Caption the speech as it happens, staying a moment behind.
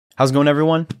How's it going,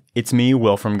 everyone? It's me,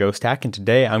 Will from Ghosthack, and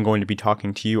today I'm going to be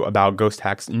talking to you about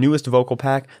Ghosthack's newest vocal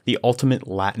pack, the Ultimate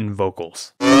Latin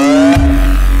Vocals.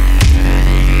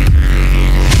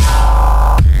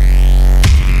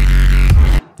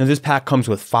 Now this pack comes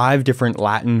with 5 different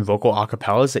Latin vocal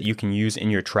acapellas that you can use in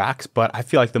your tracks, but I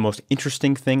feel like the most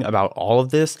interesting thing about all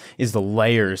of this is the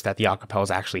layers that the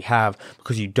acapellas actually have,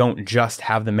 because you don't just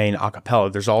have the main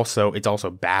acapella. It's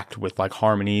also backed with like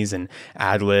harmonies and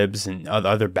ad-libs and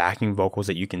other backing vocals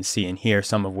that you can see in here,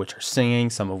 some of which are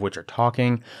singing, some of which are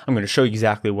talking. I'm going to show you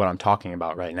exactly what I'm talking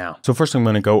about right now. So first I'm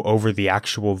going to go over the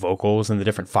actual vocals and the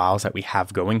different files that we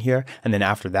have going here, and then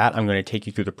after that I'm going to take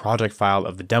you through the project file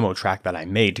of the demo track that I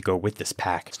made to go with this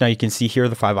pack. So now you can see here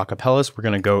the 5 acapellas. We're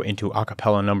going to go into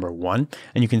acapella number 1,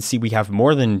 and you can see we have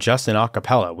more than just an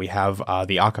acapella. We have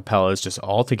the acapellas just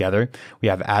all together. We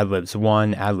have ad-libs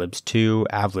 1, ad-libs 2,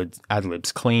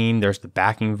 ad-libs clean. There's the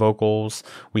backing vocals.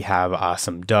 We have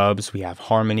some dubs. We have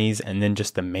harmonies, and then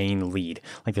just the main lead.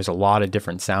 Like there's a lot of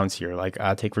different sounds here. Like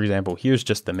take for example, here's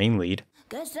just the main lead.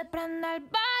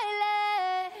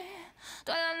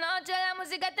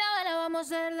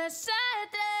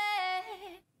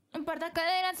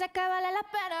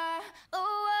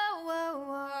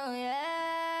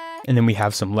 And then we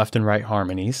have some left and right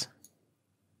harmonies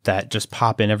that just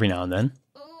pop in every now and then.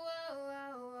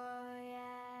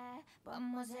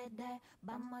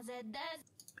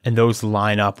 And those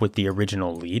line up with the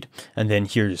original lead. And then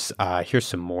here's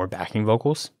some more backing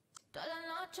vocals.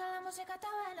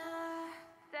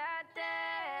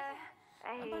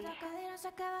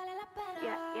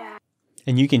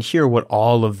 And you can hear what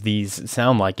all of these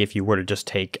sound like if you were to just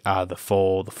take the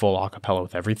full acapella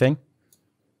with everything.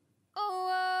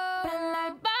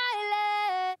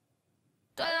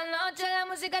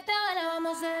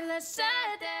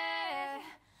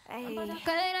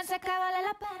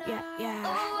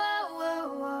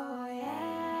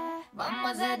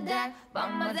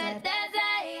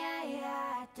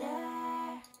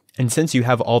 And since you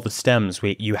have all the stems,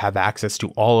 you have access to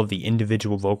all of the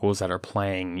individual vocals that are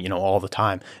playing, all the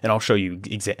time. And I'll show you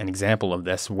an example of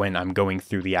this when I'm going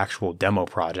through the actual demo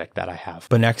project that I have.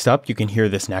 But next up, you can hear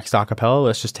this next acapella.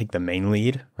 Let's just take the main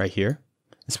lead right here.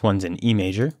 This one's in E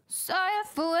major.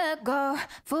 Fuego,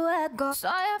 fuego,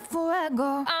 soy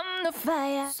fuego, I'm the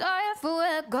fire. Soy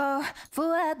fuego,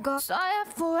 fuego, soy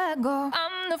fuego,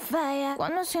 I'm the fire.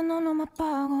 Cuando siendo no me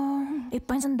apago y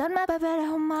para encenderme beber es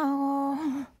un mago.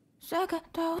 Sé que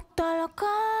te gusta lo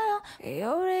caro y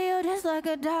yo brillo just like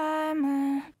a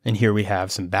diamond. And here we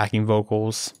have some backing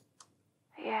vocals.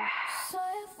 Yeah. Soy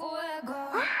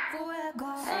fuego,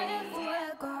 fuego, soy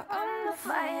fuego, I'm the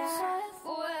fire. Soy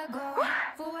fuego,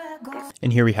 fuego.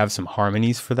 And here we have some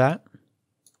harmonies for that.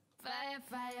 Fire,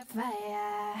 fire,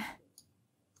 fire.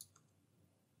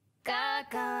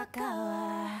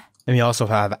 And we also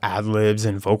have ad-libs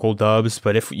and vocal dubs,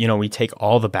 but if we take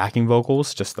all the backing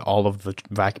vocals, just all of the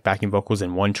backing vocals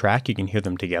in one track, you can hear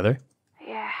them together.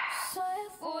 Yeah.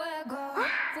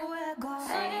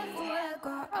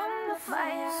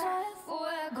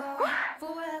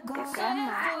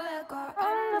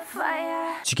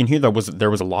 So you can hear there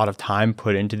was a lot of time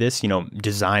put into this,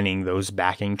 designing those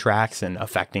backing tracks and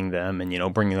affecting them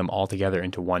and, bringing them all together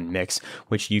into one mix,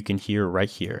 which you can hear right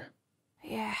here.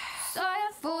 Yeah.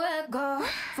 Fuego,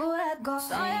 fuego,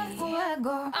 soy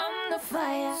fuego, I'm the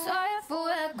fire. Soy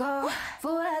fuego,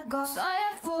 fuego, soy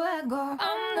fuego,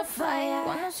 I'm the fire.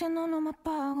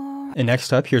 And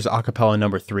next up, here's acapella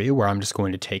number 3, where I'm just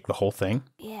going to take the whole thing.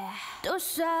 Yeah. Tú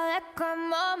sabes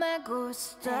cómo me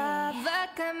gusta, ver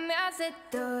que me hace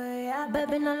tuya,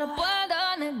 baby, no lo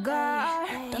puedo negar.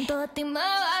 Tanto de ti me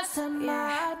vas a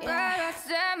amar, pero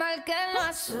ese mal que no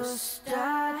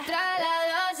asusta, trae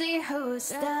la dosis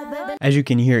justa, baby. As you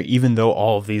can hear, even though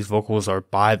all of these vocals are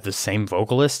by the same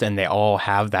vocalist and they all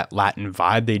have that Latin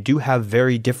vibe, they do have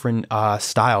very different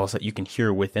styles that you can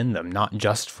hear within them, not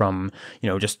just from,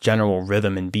 just general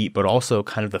rhythm and beat, but also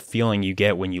kind of the feeling you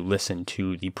get when you listen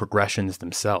to the progressions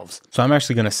themselves. So I'm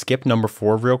actually going to skip number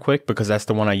 4 real quick because that's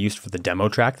the one I used for the demo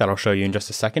track that I'll show you in just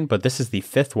a second, but this is the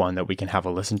 5th one that we can have a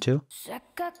listen to.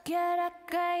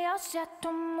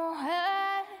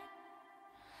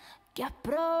 Que has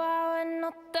probado y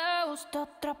no te gusta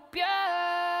otra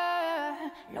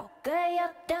piel. Lo que yo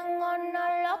tengo no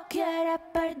lo quieres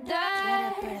perder.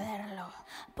 Quieres perderlo.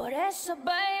 Por eso,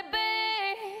 baby,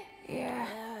 yeah,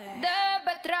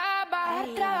 debes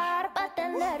trabajar para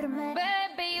atenderme.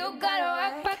 Baby, you gotta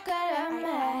work para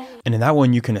quererme. And in that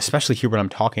one, you can especially hear what I'm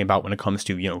talking about when it comes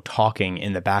to, you know, talking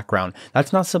in the background.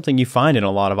 That's not something you find in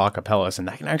a lot of acapellas, and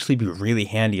that can actually be really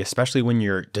handy, especially when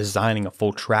you're designing a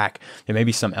full track. There may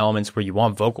be some elements where you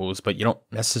want vocals, but you don't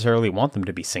necessarily want them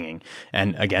to be singing.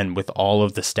 And again, with all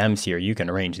of the stems here, you can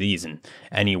arrange these in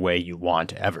any way you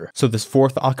want ever. So this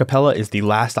fourth acapella is the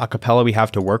last acapella we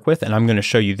have to work with, and I'm going to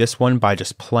show you this one by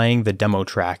just playing the demo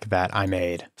track that I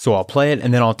made. So I'll play it,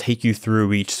 and then I'll take you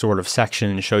through each sort of section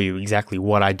and show you exactly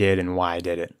what I did and why I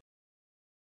did it.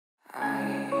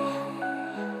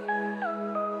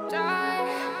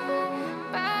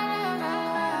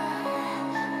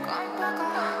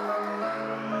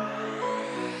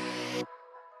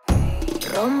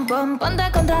 Rum, pum,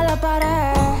 ponte contra la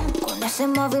pared. Con ese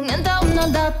movimiento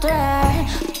 1, 2,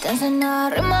 3. Te enseño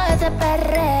el ritmo de este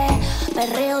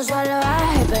perreo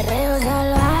salvaje, perreo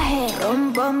salvaje.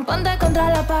 Rum, pum, ponte contra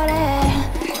la pared.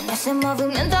 Con ese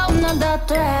movimiento 1, 2,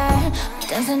 3.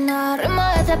 Te enseño el ritmo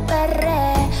de este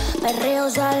perreo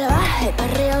salvaje,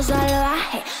 perreo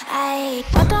salvaje. Ay,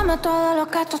 muéstrame todo lo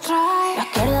que tú traes. La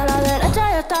izquierda, la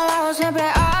derecha y hasta abajo siempre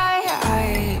hay.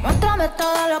 Ay, muéstrame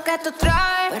todo lo que tú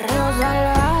traes. Perreo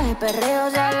salvaje,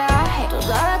 perreo salvaje. Tú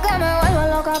sabes que me vuelvo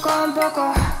loca con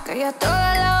poco, que yo estoy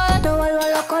al lado de te vuelvo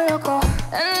loco, loco.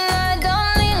 And I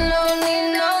don't need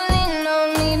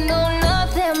no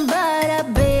nothing but a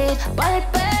beat. Para el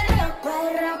perreo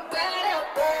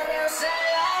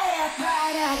salvaje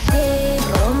para ti.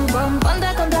 Rum, pum, ponte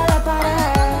contra la pared.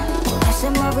 Con ese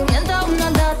movimiento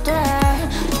 1, 2, 3.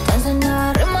 Te enseño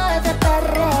el ritmo de este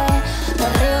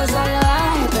perreo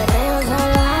salvaje, perreo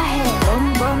salvaje.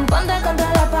 Rum, pum, ponte contra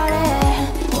la pared.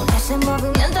 Con ese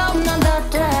movimiento 1, 2,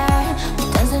 3.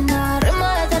 Te enseño el ritmo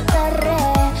de este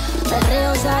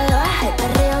perreo salvaje,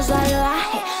 perreo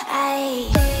salvaje.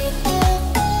 Ay.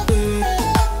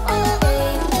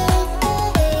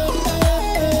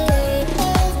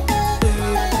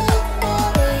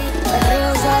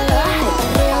 Perreo salvaje,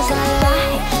 perreo salvaje.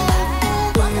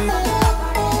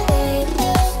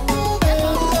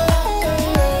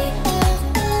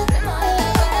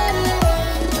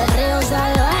 Perreo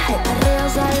salvaje, perreo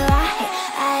salvaje.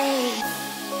 Ay.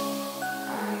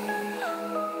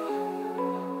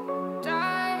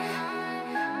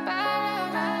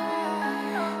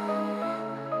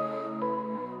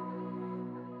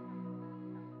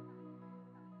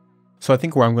 So I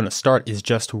think where I'm going to start is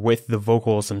just with the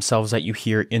vocals themselves that you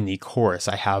hear in the chorus.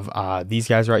 I have these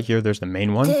guys right here. There's the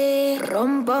main one.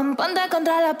 Rum, pum, ponte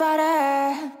contra la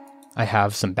pared. I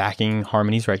have some backing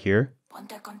harmonies right here,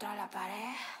 Ponte contra la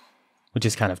pared. which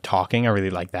is kind of talking. I really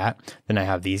like that. Then I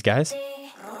have these guys,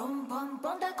 Rum, pum,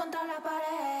 ponte contra la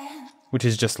pared. which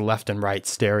is just left and right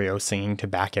stereo singing to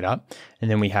back it up. And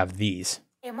then we have these,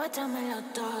 Y muéstramelo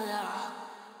todo.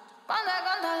 Ponte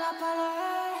contra la pared.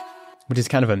 which is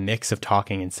kind of a mix of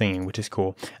talking and singing, which is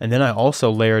cool. And then I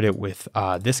also layered it with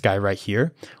this guy right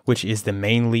here, which is the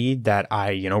main lead that I,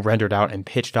 you know, rendered out and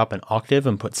pitched up an octave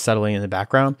and put subtly in the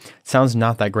background. Sounds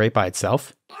not that great by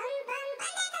itself.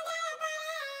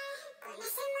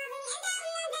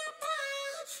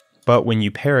 But when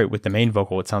you pair it with the main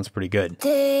vocal, it sounds pretty good.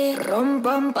 Rum,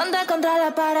 pum, ponte contra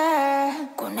la pared.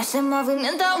 Con ese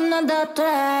movimiento 1, 2,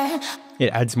 3. It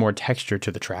adds more texture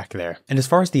to the track there. And as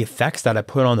far as the effects that I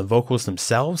put on the vocals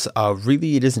themselves,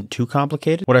 really it isn't too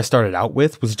complicated. What I started out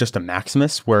with was just a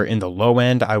Maximus, where in the low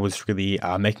end, I was really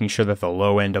making sure that the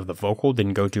low end of the vocal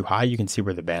didn't go too high. You can see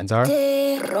where the bands are.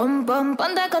 Rum, pum,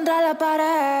 ponte contra la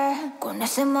pared. Con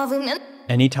ese movimiento.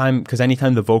 Anytime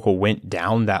the vocal went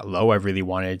down that low, I really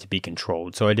wanted it to be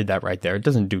controlled. So I did that right there. It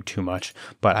doesn't do too much,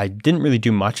 but I didn't really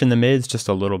do much in the mids, just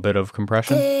a little bit of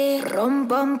compression. Rum,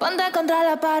 pum, ponte contra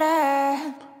la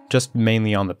pared. Just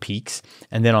mainly on the peaks.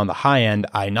 And then on the high end,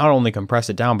 I not only compressed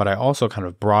it down, but I also kind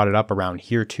of brought it up around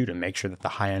here too to make sure that the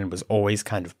high end was always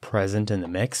kind of present in the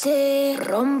mix.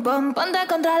 Rum, pum, ponte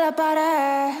contra la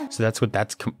pared. So that's what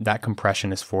that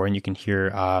compression is for. And you can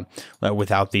hear,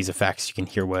 without these effects, you can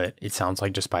hear what it sounds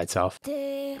like just by itself.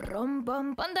 Rum,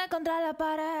 pum, ponte contra la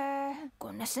pared.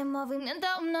 Con ese movimiento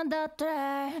 1, 2,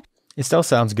 3. It still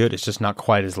sounds good, it's just not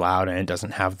quite as loud and it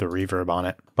doesn't have the reverb on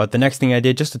it. But the next thing I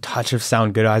did, just a touch of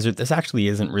sound goodizer. This actually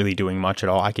isn't really doing much at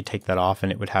all. I could take that off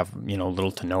and it would have, you know,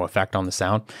 little to no effect on the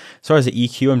sound. So as an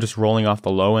EQ, I'm just rolling off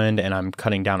the low end and I'm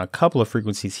cutting down a couple of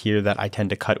frequencies here that I tend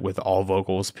to cut with all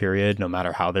vocals, period, no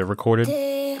matter how they're recorded.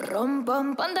 Rum,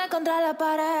 pum, ponte contra la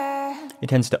pared. It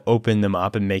tends to open them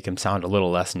up and make them sound a little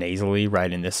less nasally,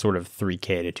 right in this sort of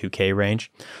 3K to 2K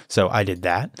range. So I did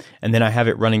that. And then I have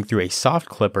it running through a soft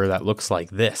clipper that looks like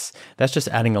this. That's just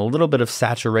adding a little bit of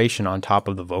saturation on top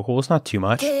of the vocals, not too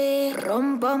much.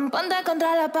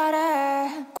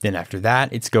 Then after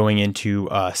that, it's going into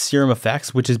serum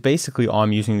effects, which is basically all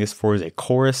I'm using this for is a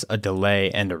chorus, a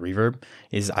delay, and a reverb.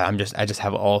 I just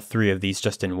have all three of these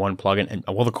just in one plugin. And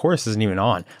well, the chorus isn't even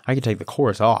on. I could take the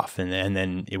chorus off, and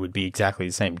then it would be exactly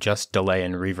the same, just delay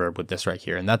and reverb with this right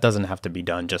here. And that doesn't have to be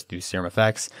done just through serum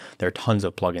effects. There are tons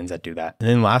of plugins that do that. And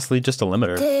then lastly, just a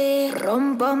limiter,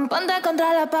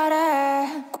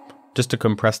 just to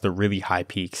compress the really high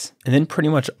peaks. And then pretty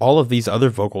much all of these other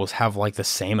vocals have like the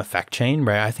same effect chain,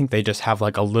 right? I think they just have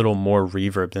like a little more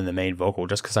reverb than the main vocal,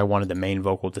 just because I wanted the main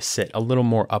vocal to sit a little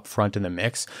more up front in the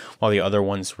mix, while the other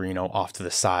ones were, off to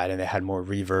the side, and they had more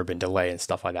reverb and delay and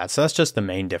stuff like that. So that's just the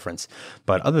main difference.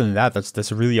 But other than that,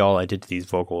 that's really all I did to these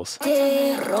vocals.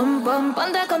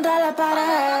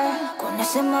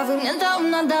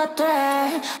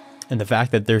 And the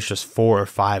fact that there's just 4 or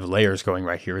 5 layers going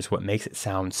right here is what makes it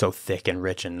sound so thick and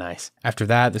rich and nice. After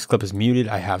that, this clip is muted.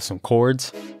 I have some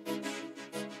chords.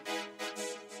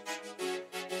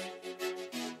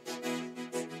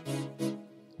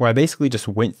 Where I basically just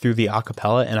went through the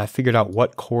acapella and I figured out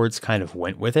what chords kind of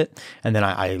went with it, and then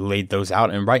I laid those out.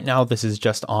 And right now this is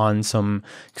just on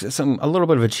a little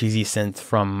bit of a cheesy synth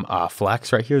from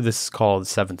Flex right here. This is called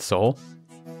Seventh Soul.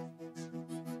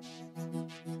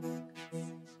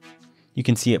 You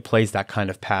can see it plays that kind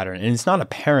of pattern, and it's not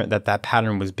apparent that that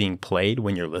pattern was being played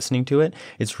when you're listening to it.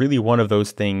 It's really one of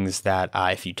those things that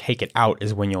if you take it out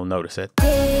is when you'll notice it.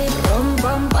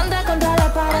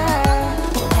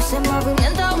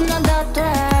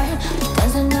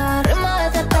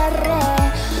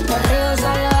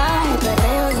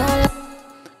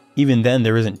 Even then,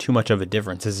 there isn't too much of a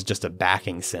difference. This is just a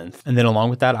backing synth. And then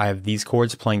along with that, I have these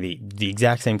chords playing the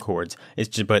exact same chords.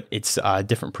 But it's a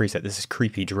different preset. This is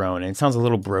Creepy Drone, and it sounds a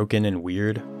little broken and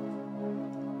weird.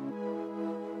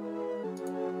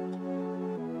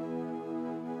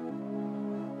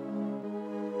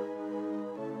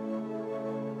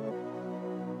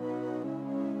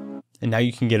 And now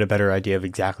you can get a better idea of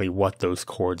exactly what those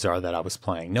chords are that I was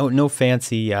playing. No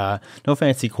fancy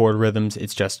chord rhythms.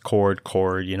 It's just chord,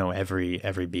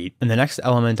 every beat. And the next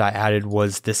element I added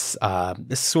was this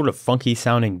sort of funky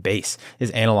sounding bass, this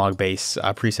analog bass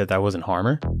preset that was in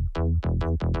Harmor.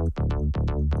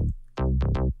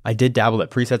 I did dabble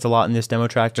at presets a lot in this demo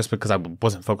track just because I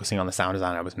wasn't focusing on the sound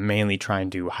design. I was mainly trying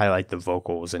to highlight the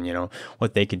vocals and,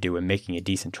 what they could do in making a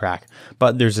decent track.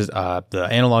 But there's this, the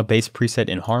analog bass preset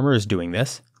in Harmor is doing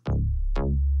this.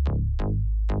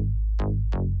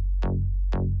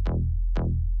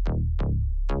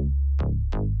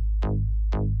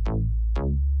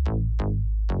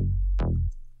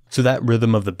 So that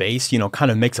rhythm of the bass,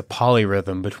 kind of makes a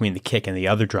polyrhythm between the kick and the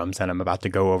other drums that I'm about to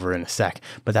go over in a sec.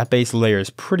 But that bass layers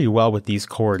pretty well with these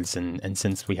chords and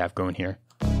synths we have going here.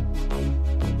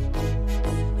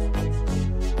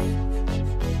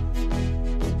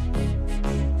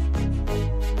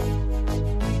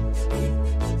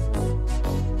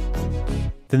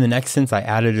 Then the next synth I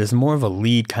added is more of a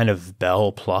lead kind of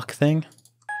bell pluck thing.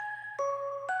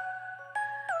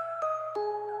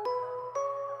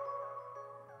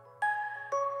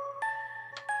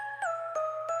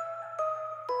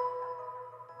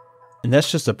 And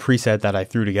that's just a preset that I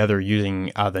threw together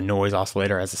using the noise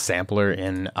oscillator as a sampler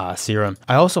in Serum.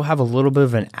 I also have a little bit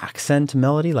of an accent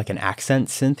melody, like an accent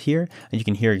synth here, and you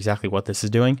can hear exactly what this is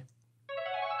doing.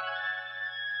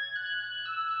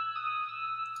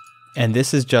 And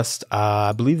this is just,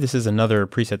 I believe this is another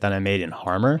preset that I made in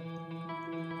Harmor.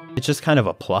 It's just kind of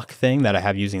a pluck thing that I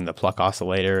have using the pluck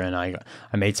oscillator, and I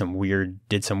did some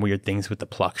weird things with the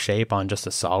pluck shape on just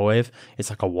a saw wave. It's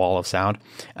like a wall of sound.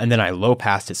 And then I low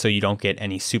passed it so you don't get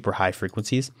any super high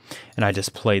frequencies. And I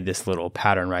just played this little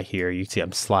pattern right here. You see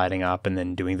I'm sliding up and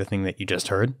then doing the thing that you just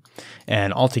heard.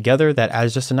 And altogether that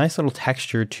adds just a nice little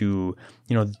texture to,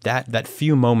 that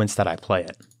few moments that I play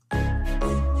it.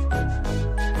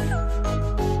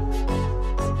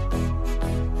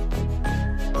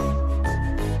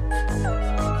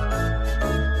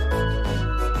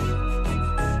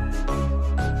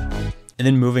 And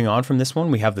then moving on from this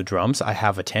one, we have the drums. I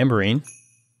have a tambourine,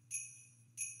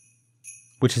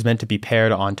 which is meant to be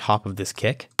paired on top of this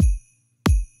kick.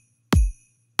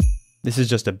 This is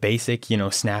just a basic,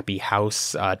 snappy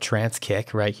house trance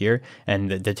kick right here. And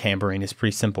the tambourine is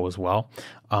pretty simple as well.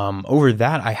 Over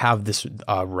that, I have this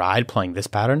ride playing this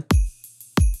pattern.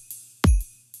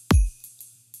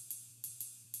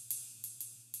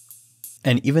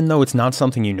 And even though it's not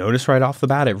something you notice right off the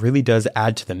bat, it really does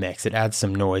add to the mix. It adds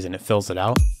some noise and it fills it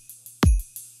out.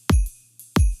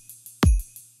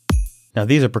 Now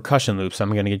these are percussion loops, so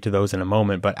I'm going to get to those in a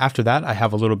moment. But after that, I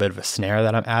have a little bit of a snare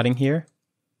that I'm adding here.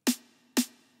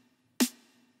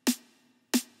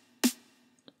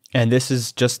 And this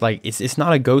is just like, it's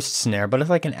not a ghost snare, but it's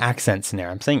like an accent snare.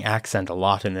 I'm saying accent a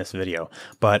lot in this video,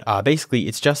 but basically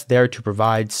it's just there to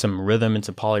provide some rhythm and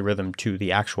some polyrhythm to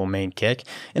the actual main kick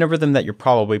in a rhythm that you're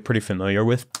probably pretty familiar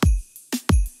with.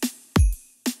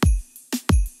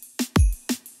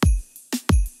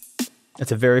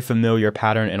 It's a very familiar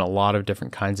pattern in a lot of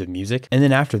different kinds of music. And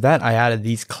then after that, I added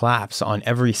these claps on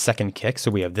every second kick. So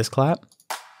we have this clap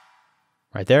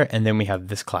right there, and then we have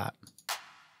this clap.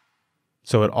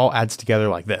 So it all adds together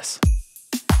like this.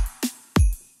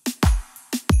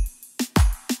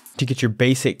 To get your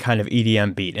basic kind of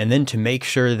EDM beat. And then to make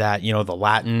sure that, you know, the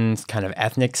Latin kind of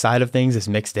ethnic side of things is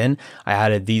mixed in, I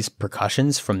added these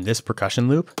percussions from this percussion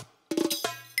loop.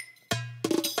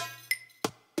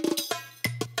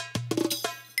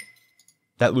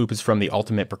 That loop is from the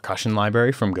Ultimate Percussion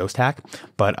library from Ghosthack,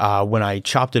 but when I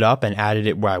chopped it up and added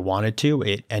it where I wanted to,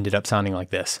 it ended up sounding like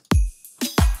this.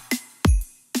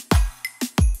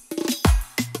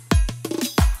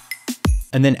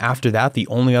 And then after that, the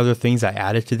only other things I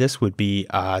added to this would be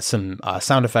some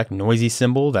sound effect noisy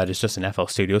cymbal that is just an FL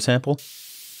Studio sample.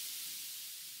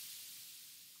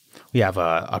 We have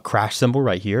a crash cymbal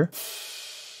right here.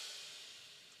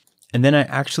 And then I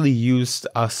actually used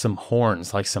some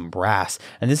horns, like some brass.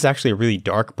 And this is actually a really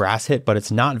dark brass hit, but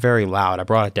it's not very loud. I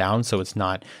brought it down so it's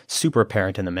not super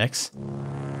apparent in the mix.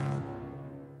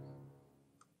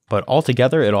 But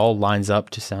altogether, it all lines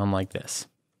up to sound like this.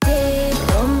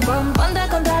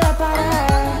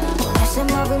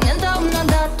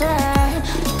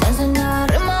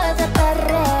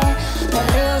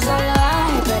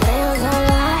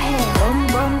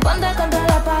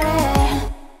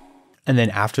 And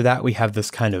then after that, we have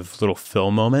this kind of little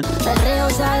fill moment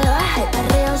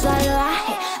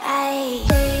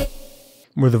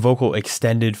where the vocal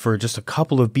extended for just a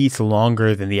couple of beats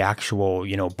longer than the actual,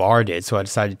 you know, bar did. So I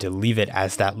decided to leave it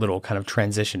as that little kind of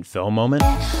transition fill moment.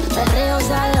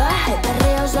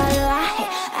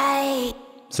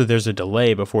 So there's a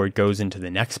delay before it goes into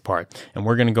the next part. And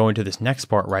we're going to go into this next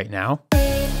part right now.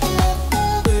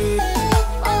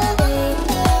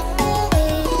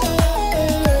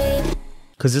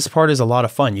 Because this part is a lot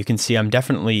of fun. You can see I'm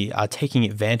definitely taking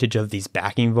advantage of these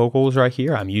backing vocals right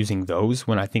here. I'm using those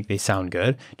when I think they sound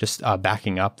good. Just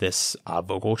backing up this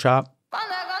vocal chop.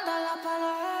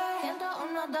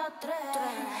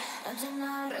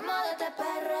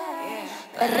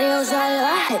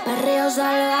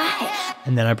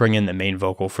 And then I bring in the main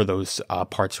vocal for those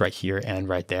parts right here and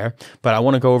right there. But I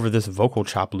want to go over this vocal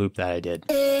chop loop that I did.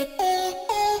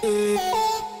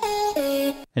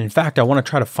 And in fact, I want to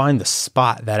try to find the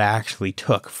spot that I actually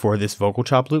took for this vocal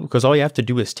chop loop, because all you have to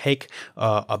do is take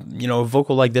a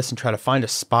vocal like this and try to find a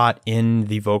spot in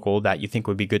the vocal that you think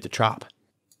would be good to chop.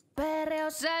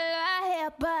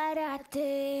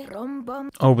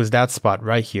 Oh, it was that spot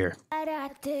right here.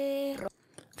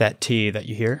 That T that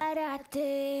you hear.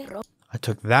 I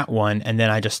took that one and then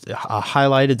I just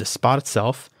highlighted the spot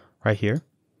itself right here.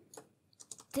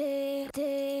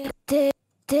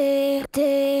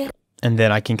 And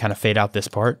then I can kind of fade out this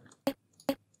part.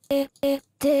 And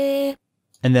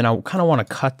then I kind of want to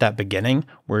cut that beginning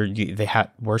where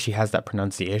where she has that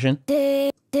pronunciation.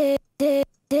 And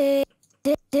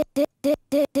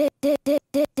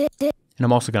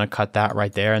I'm also going to cut that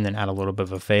right there and then add a little bit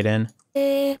of a fade in.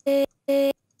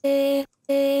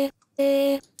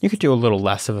 You could do a little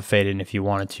less of a fade in if you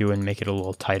wanted to and make it a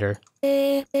little tighter.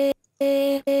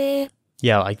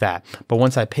 Yeah, like that. But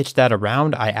once I pitched that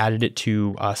around, I added it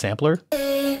to a sampler.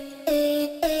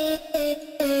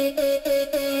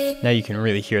 Now you can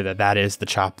really hear that that is the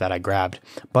chop that I grabbed.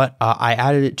 But I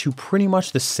added it to pretty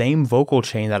much the same vocal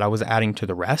chain that I was adding to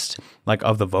the rest, like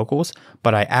of the vocals,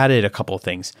 but I added a couple of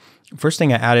things. First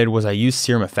thing I added was I used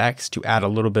Serum Effects to add a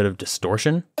little bit of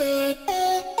distortion.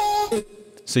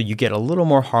 So you get a little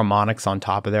more harmonics on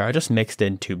top of there. I just mixed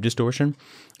in tube distortion.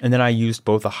 And then I used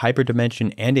both a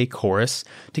hyperdimension and a chorus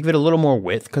to give it a little more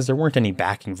width because there weren't any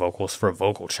backing vocals for a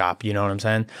vocal chop, you know what I'm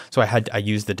saying? So I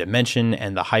used the dimension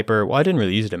and the hyper. Well, I didn't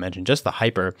really use a dimension, just the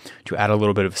hyper to add a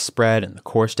little bit of spread and the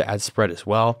chorus to add spread as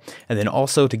well. And then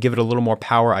also to give it a little more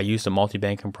power, I used a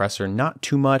multiband compressor, not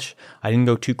too much. I didn't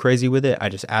go too crazy with it. I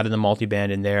just added the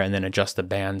multiband in there and then adjust the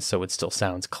bands so it still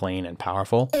sounds clean and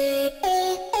powerful.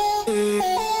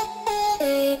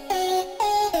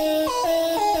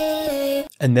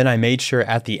 And then I made sure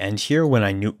at the end here when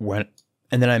I knew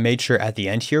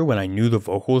the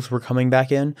vocals were coming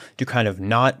back in to kind of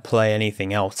not play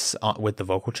anything else with the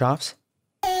vocal chops.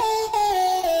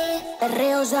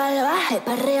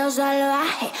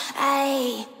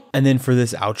 And then for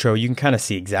this outro, you can kind of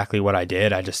see exactly what I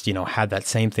did. I just, had that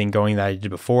same thing going that I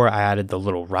did before. I added the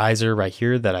little riser right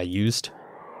here that I used.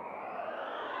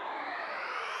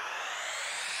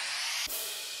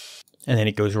 and then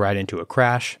it goes right into a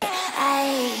crash.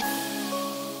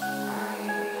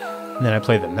 And then I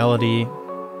play the melody.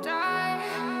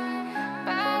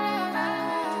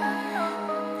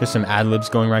 There's some ad-libs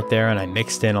going right there, and I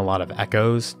mixed in a lot of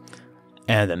echoes.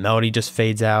 And the melody just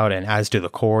fades out, and as do the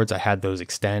chords. I had those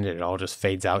extended. It all just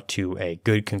fades out to a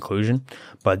good conclusion.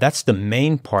 But that's the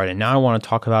main part, and now I want to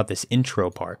talk about this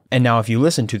intro part. And now if you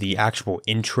listen to the actual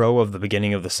intro of the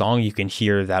beginning of the song, you can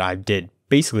hear that I did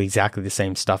basically exactly the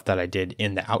same stuff that I did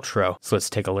in the outro. So let's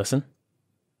take a listen.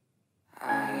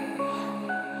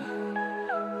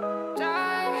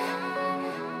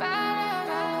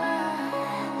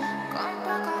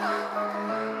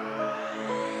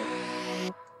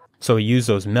 So I use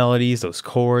those melodies, those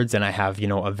chords, and I have, you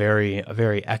know, a very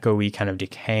echoey kind of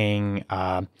decaying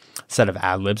set of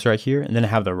ad-libs right here. And then I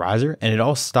have the riser, and it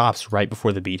all stops right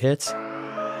before the beat hits.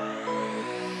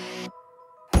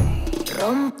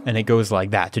 And it goes like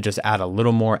that to just add a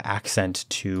little more accent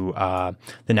to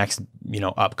the next, you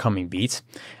know, upcoming beats.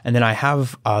 And then I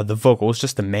have the vocals,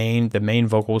 just the main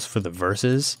vocals for the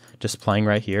verses, just playing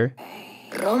right here.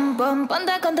 And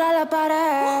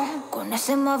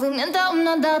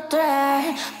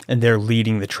they're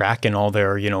leading the track in all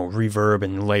their, you know, reverb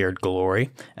and layered glory.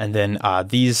 And then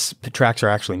these tracks are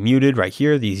actually muted right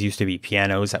here. These used to be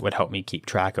pianos that would help me keep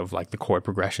track of like the chord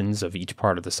progressions of each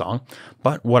part of the song.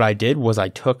 But what I did was I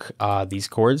took these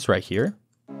chords right here,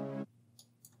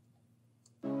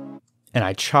 and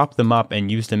I chopped them up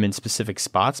and used them in specific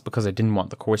spots because I didn't want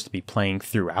the chords to be playing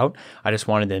throughout. I just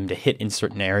wanted them to hit in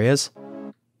certain areas.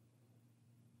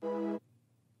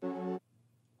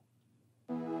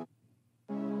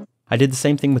 I did the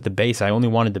same thing with the bass. I only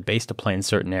wanted the bass to play in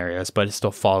certain areas, but it still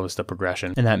follows the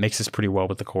progression, and that mixes pretty well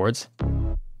with the chords.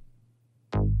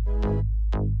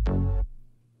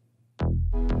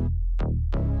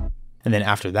 And then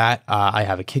after that, I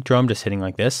have a kick drum just hitting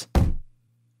like this.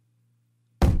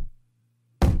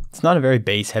 It's not a very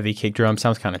bass heavy kick drum,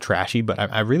 sounds kind of trashy, but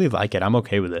I really like it. I'm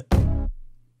okay with it.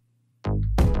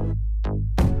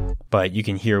 But you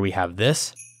can hear we have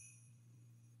this,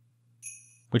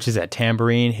 which is that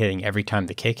tambourine hitting every time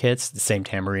the kick hits, the same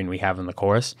tambourine we have in the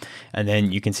chorus. And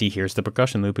then you can see here's the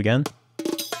percussion loop again.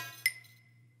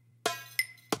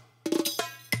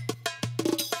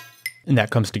 And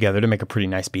that comes together to make a pretty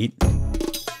nice beat.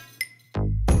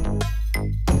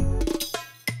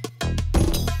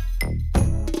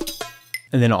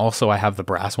 And then also I have the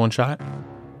brass one shot,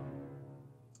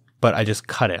 but I just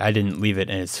cut it. I didn't leave it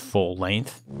in its full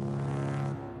length.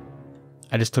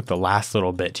 I just took the last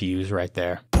little bit to use right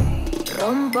there.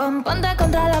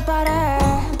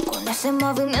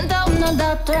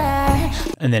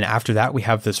 And then after that, we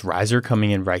have this riser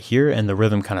coming in right here, and the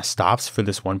rhythm kind of stops for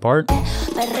this one part.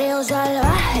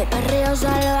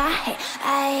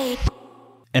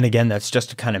 And again, that's just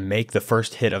to kind of make the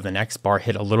first hit of the next bar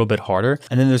hit a little bit harder.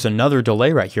 And then there's another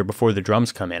delay right here before the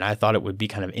drums come in. I thought it would be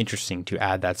kind of interesting to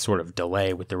add that sort of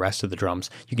delay with the rest of the drums.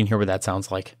 You can hear what that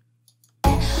sounds like.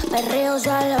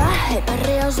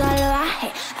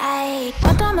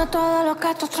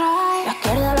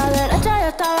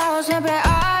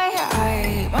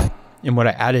 And what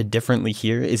I added differently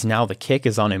here is now the kick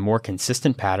is on a more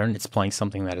consistent pattern. It's playing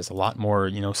something that is a lot more,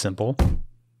 you know, simple.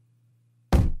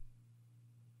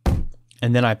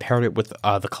 And then I paired it with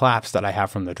the claps that I have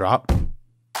from the drop.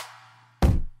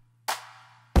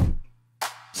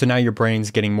 So now your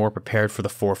brain's getting more prepared for the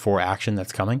 4/4 action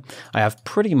that's coming. I have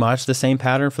pretty much the same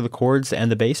pattern for the chords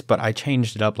and the bass, but I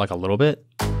changed it up like a little bit.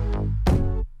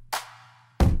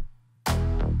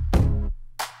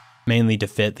 Mainly to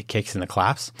fit the kicks and the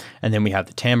claps. And then we have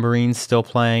the tambourines still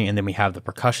playing, and then we have the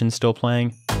percussion still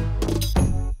playing.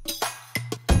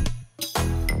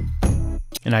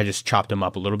 And I just chopped them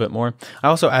up a little bit more. I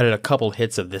also added a couple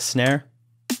hits of this snare,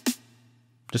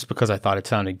 just because I thought it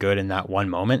sounded good in that one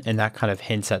moment, and that kind of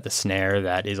hints at the snare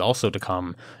that is also to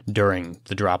come during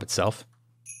the drop itself.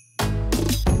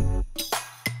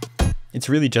 It's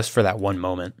really just for that one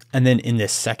moment. And then in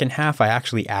this second half, I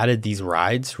actually added these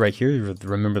rides right here.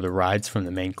 Remember the rides from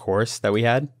the main chorus that we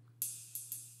had?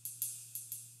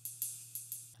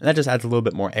 And that just adds a little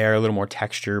bit more air, a little more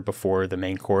texture before the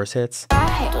main chorus hits.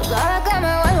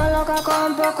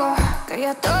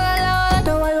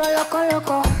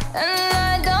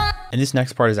 And this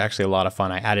next part is actually a lot of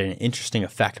fun. I added an interesting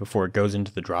effect before it goes into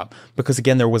the drop, because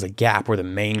again, there was a gap where the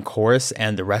main chorus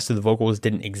and the rest of the vocals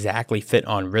didn't exactly fit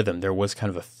on rhythm. There was kind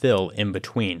of a fill in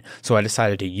between. So I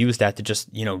decided to use that to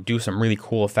just, you know, do some really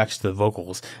cool effects to the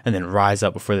vocals and then rise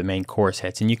up before the main chorus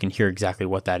hits. And you can hear exactly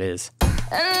what that is.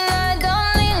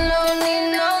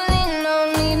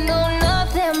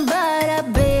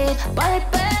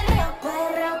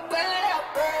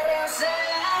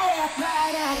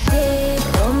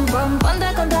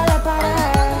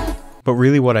 But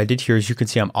really what I did here is you can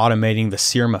see I'm automating the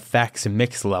Serum Effects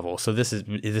mix level. So this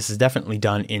is definitely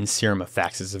done in Serum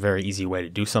Effects. It's a very easy way to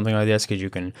do something like this because you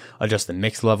can adjust the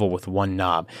mix level with one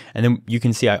knob. And then you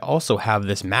can see I also have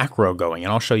this macro going,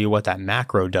 and I'll show you what that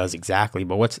macro does exactly.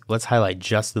 But let's highlight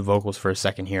just the vocals for a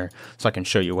second here so I can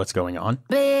show you what's going on.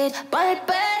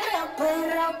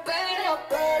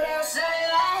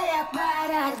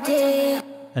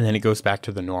 And then it goes back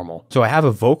to the normal. So I have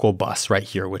a vocal bus right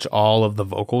here, which all of the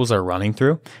vocals are running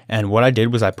through. And what I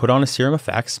did was I put on a Serum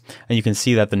Effects, and you can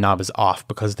see that the knob is off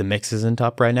because the mix isn't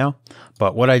up right now.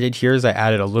 But what I did here is I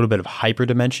added a little bit of hyper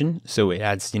dimension. So it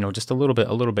adds, just a little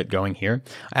bit going here.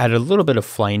 I added a little bit of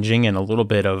flanging and a little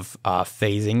bit of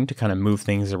phasing to kind of move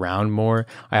things around more.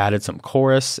 I added some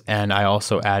chorus, and I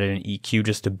also added an EQ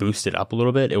just to boost it up a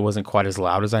little bit. It wasn't quite as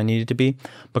loud as I needed to be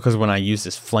because when I use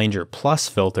this Flanger Plus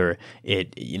filter,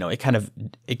 it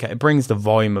brings the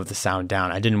volume of the sound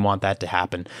down. I didn't want that to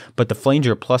happen, but the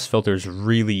Flanger Plus filter is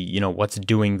really, what's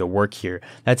doing the work here.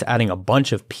 That's adding a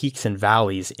bunch of peaks and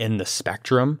valleys in the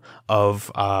spectrum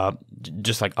of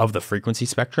just like of the frequency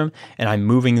spectrum, and I'm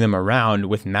moving them around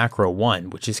with macro 1,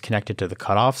 which is connected to the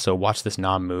cutoff. So watch this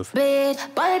knob move. Well,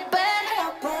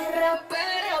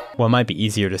 it might be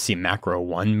easier to see macro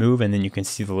 1 move, and then you can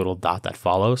see the little dot that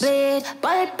follows.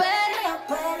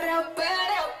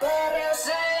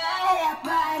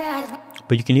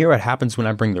 But you can hear what happens when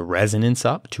I bring the resonance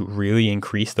up to really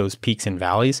increase those peaks and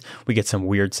valleys. We get some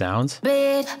weird sounds.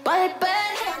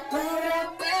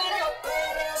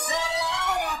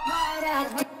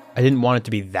 I didn't want it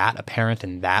to be that apparent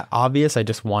and that obvious. I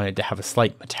just wanted to have a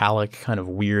slight metallic kind of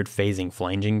weird phasing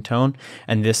flanging tone,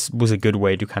 and this was a good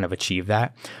way to kind of achieve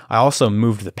that. I also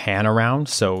moved the pan around,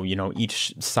 so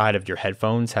each side of your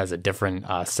headphones has a different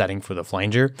setting for the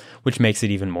flanger, which makes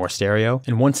it even more stereo.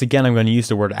 And once again, I'm going to use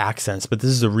the word accents, but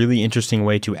this is a really interesting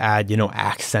way to add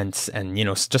accents and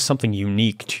just something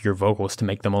unique to your vocals to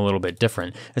make them a little bit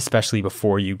different, especially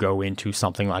before you go into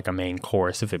something like a main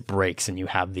chorus if it breaks and you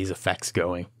have these effects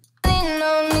going.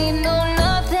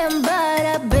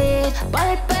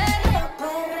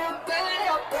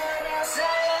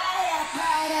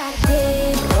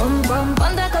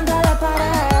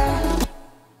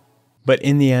 But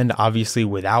in the end, obviously,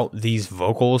 without these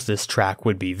vocals, this track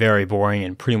would be very boring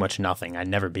and pretty much nothing. I'd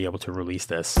never be able to release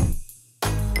this.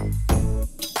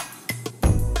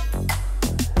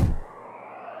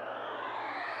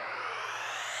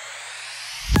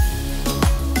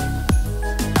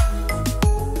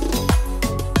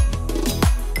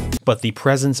 But the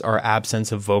presence or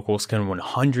absence of vocals can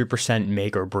 100%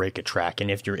 make or break a track. And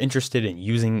if you're interested in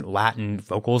using Latin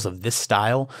vocals of this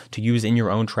style to use in your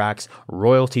own tracks,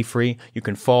 royalty free, you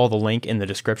can follow the link in the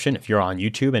description if you're on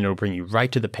YouTube, and it'll bring you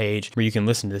right to the page where you can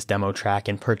listen to this demo track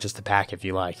and purchase the pack if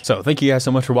you like. So thank you guys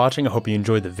so much for watching. I hope you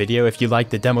enjoyed the video. If you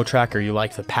like the demo track or you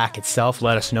like the pack itself,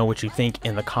 let us know what you think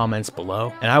in the comments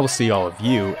below. And I will see all of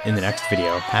you in the next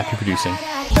video. Happy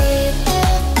producing.